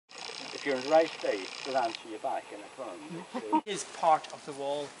if you're in the right place, it'll answer you back in a turn. It is part of the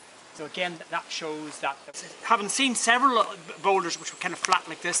wall. So again, that shows that. Having seen several boulders which were kind of flat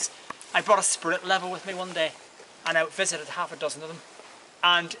like this, I brought a spirit level with me one day and I visited half a dozen of them,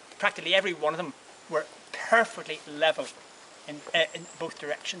 and practically every one of them were perfectly level in both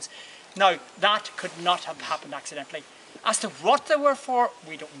directions. Now, that could not have happened accidentally. As to what they were for,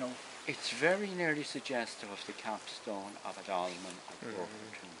 we don't know. It's very nearly suggestive of the capstone of a dolmen at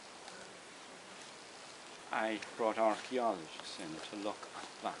Worthington. I brought archaeologists in to look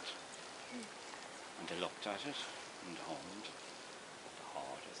at that. And they looked at it and hummed,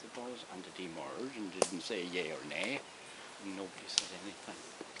 thought, I suppose, and they demurred and didn't say yea or nay. And nobody said anything.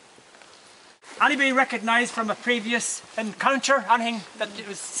 Anybody recognised from a previous encounter anything that it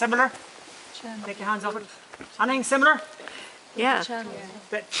was similar? Channel. Take your hands off it. Anything similar? Yeah.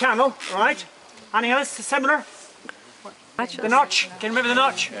 The channel, right? Anything else similar? The notch. Can you remember the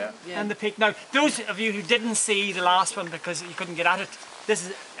notch? Yeah. And the peak. Now, those of you who didn't see the last one because you couldn't get at it, this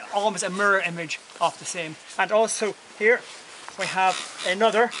is almost a mirror image of the same. And also here we have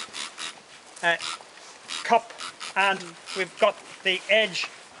another cup, and we've got the edge,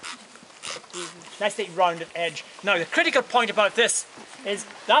 nicely rounded edge. Now, the critical point about this is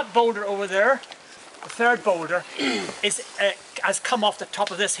that boulder over there, the third boulder, has come off the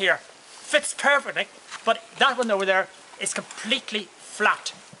top of this here. Fits perfectly, but that one over there is completely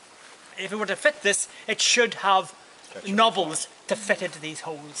flat. If it were to fit this, it should have knobbles to fit into these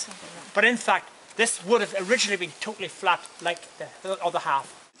holes. But in fact, this would have originally been totally flat like the other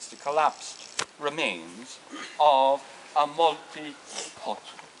half. It's the collapsed remains of a multi-hut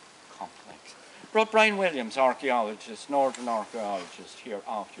complex. Brought Brian Williams, archaeologist, northern archaeologist, here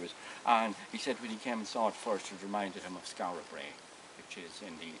afterwards, and he said when he came and saw it first, it reminded him of Scarabray, which is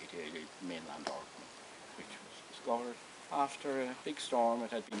in the mainland Orkney, which was discovered after a big storm.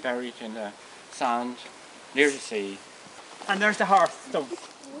 It had been buried in the sand near the sea. And there's the hearthstone.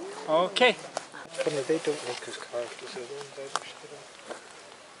 Okay. But they don't look as carved as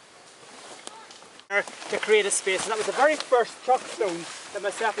To create a space, and that was the very first chalk stone that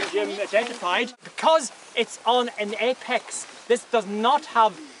myself and Jim identified. Because it's on an apex, this does not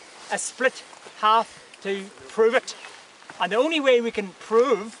have a split half to prove it. And the only way we can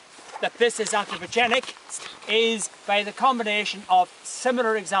prove that this is anthropogenic is by the combination of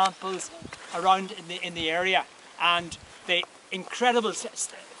similar examples around in the area, and the incredible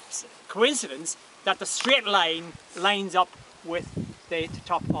coincidence that the straight line lines up with the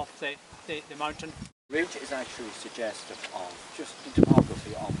top of the mountain. The ridge is actually suggestive of just the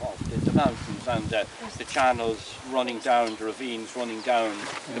topography of the mountains and the channels running down, the ravines running down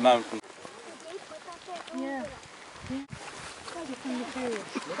the mountain. Yeah.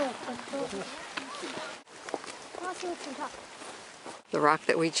 The rock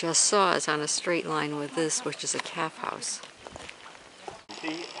that we just saw is on a straight line with this, which is a calf house.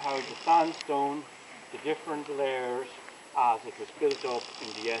 See how the sandstone, the different layers, as it was built up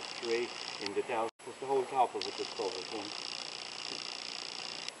in the estuary, in the delta, the whole top of it is covered in.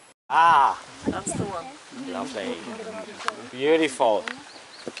 Ah! That's the one. Lovely. Beautiful.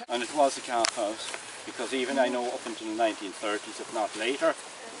 And it was a calf house, because even I know up until the 1930s, if not later,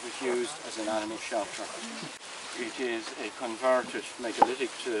 it was used as an animal shelter. It is a converted megalithic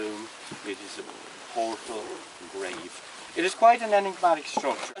tomb. It is a portal grave. It is quite an enigmatic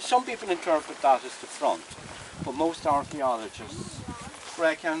structure. Some people interpret that as the front, but most archaeologists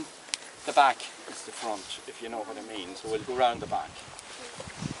reckon the back is the front, if you know what I mean. So we'll go round the back.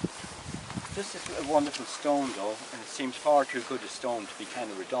 This is a wonderful stone though, and it seems far too good a stone to be kind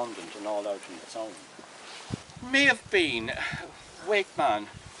of redundant and all out on its own. May have been Wakeman,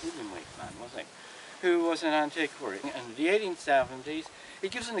 William Wakeman, was he? Who was an antiquary in the 1870s. He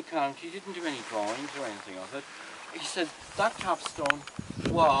gives an account, he didn't do any drawings or anything of it. He said that capstone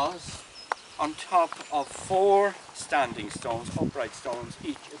was on top of 4 standing stones, upright stones,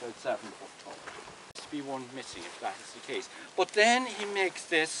 each about 7 foot tall. There must be one missing if that is the case. But then he makes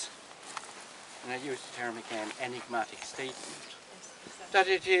this, and I use the term again, enigmatic statement, that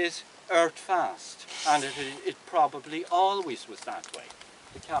it is earth fast, and it probably always was that way.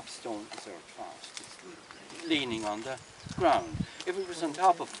 The capstone is earth fast, it's leaning on the ground. If it was on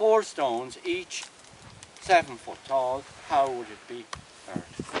top of 4 stones, each 7 foot tall, how would it be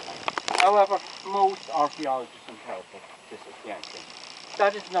earth? However, most archaeologists interpret this as the entrance.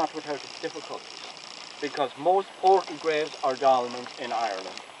 That is not without its difficulties, because most portal graves are dolmens in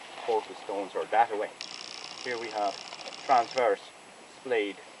Ireland. Portal stones are that away. Here we have transverse,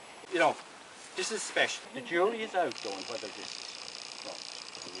 splayed. You know, this is special. The jury is out though on whether this is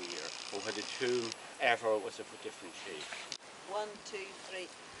weird or whether the tomb ever was of a different shape. 1, 2, 3.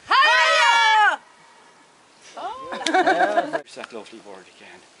 Hi! There's that lovely word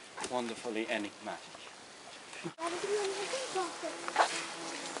again. Wonderfully enigmatic.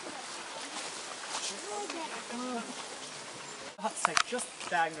 Hut's like just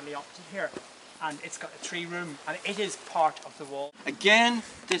diagonally opposite here, and it's got a tree room, and it is part of the wall. Again,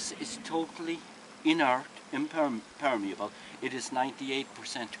 this is totally inert, impermeable. It is 98%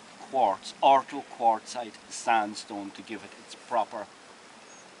 quartz, ortho-quartzite sandstone to give it its proper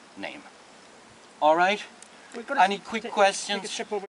name. All right? Any quick questions?